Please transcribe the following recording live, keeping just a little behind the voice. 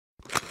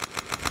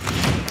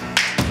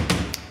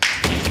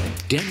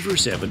Denver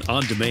 7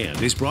 On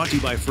Demand is brought to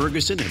you by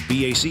Ferguson and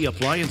BAC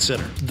Appliance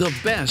Center, the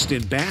best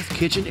in bath,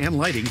 kitchen, and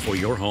lighting for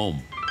your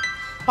home.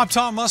 I'm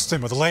Tom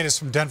Mustin with the latest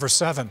from Denver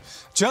 7.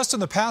 Just in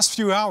the past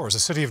few hours, the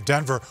city of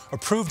Denver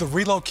approved the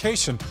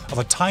relocation of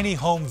a tiny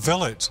home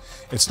village.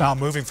 It's now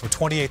moving from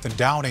 28th and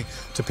Downey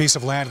to a piece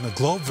of land in the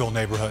Globeville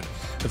neighborhood.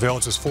 The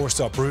village was forced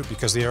to uproot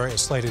because the area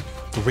is slated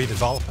for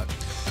redevelopment.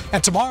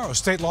 And tomorrow,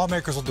 state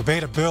lawmakers will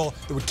debate a bill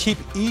that would keep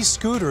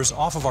e-scooters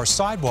off of our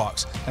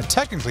sidewalks. And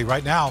technically,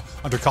 right now,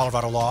 under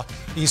Colorado law,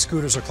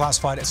 e-scooters are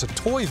classified as a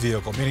toy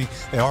vehicle, meaning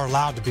they are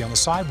allowed to be on the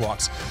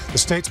sidewalks. The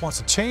state wants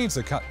to change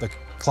the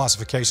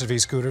classification of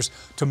e-scooters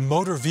to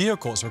motor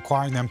vehicles,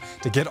 requiring them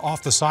to get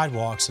off the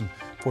sidewalks and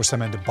force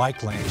them into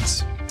bike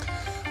lanes.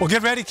 Well,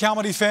 get ready,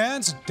 Calamity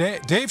fans.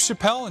 Dave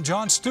Chappelle and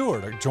Jon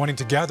Stewart are joining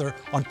together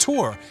on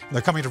tour, and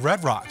they're coming to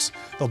Red Rocks.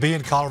 They'll be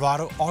in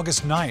Colorado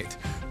August 9th.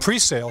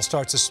 Pre-sale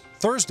starts this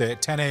Thursday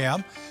at 10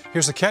 a.m.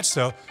 Here's the catch,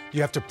 though.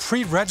 You have to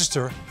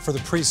pre-register for the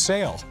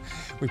pre-sale.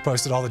 We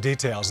posted all the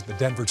details at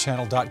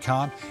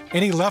thedenverchannel.com.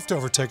 Any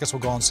leftover tickets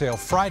will go on sale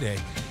Friday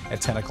at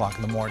 10 o'clock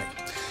in the morning.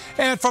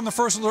 And from the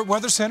First Alert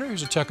Weather Center,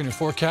 here's a check on your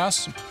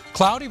forecast.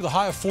 Cloudy with a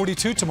high of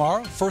 42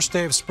 tomorrow. First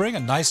day of spring, a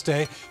nice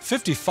day.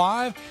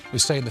 55. We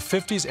stay in the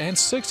 50s and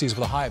 60s with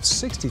a high of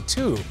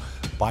 62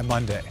 by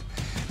Monday.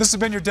 This has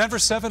been your Denver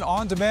 7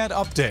 On Demand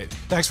update.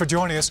 Thanks for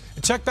joining us.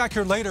 And check back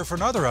here later for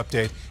another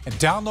update and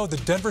download the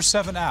Denver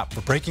 7 app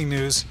for breaking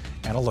news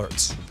and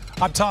alerts.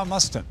 I'm Tom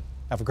Mustin.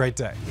 Have a great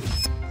day.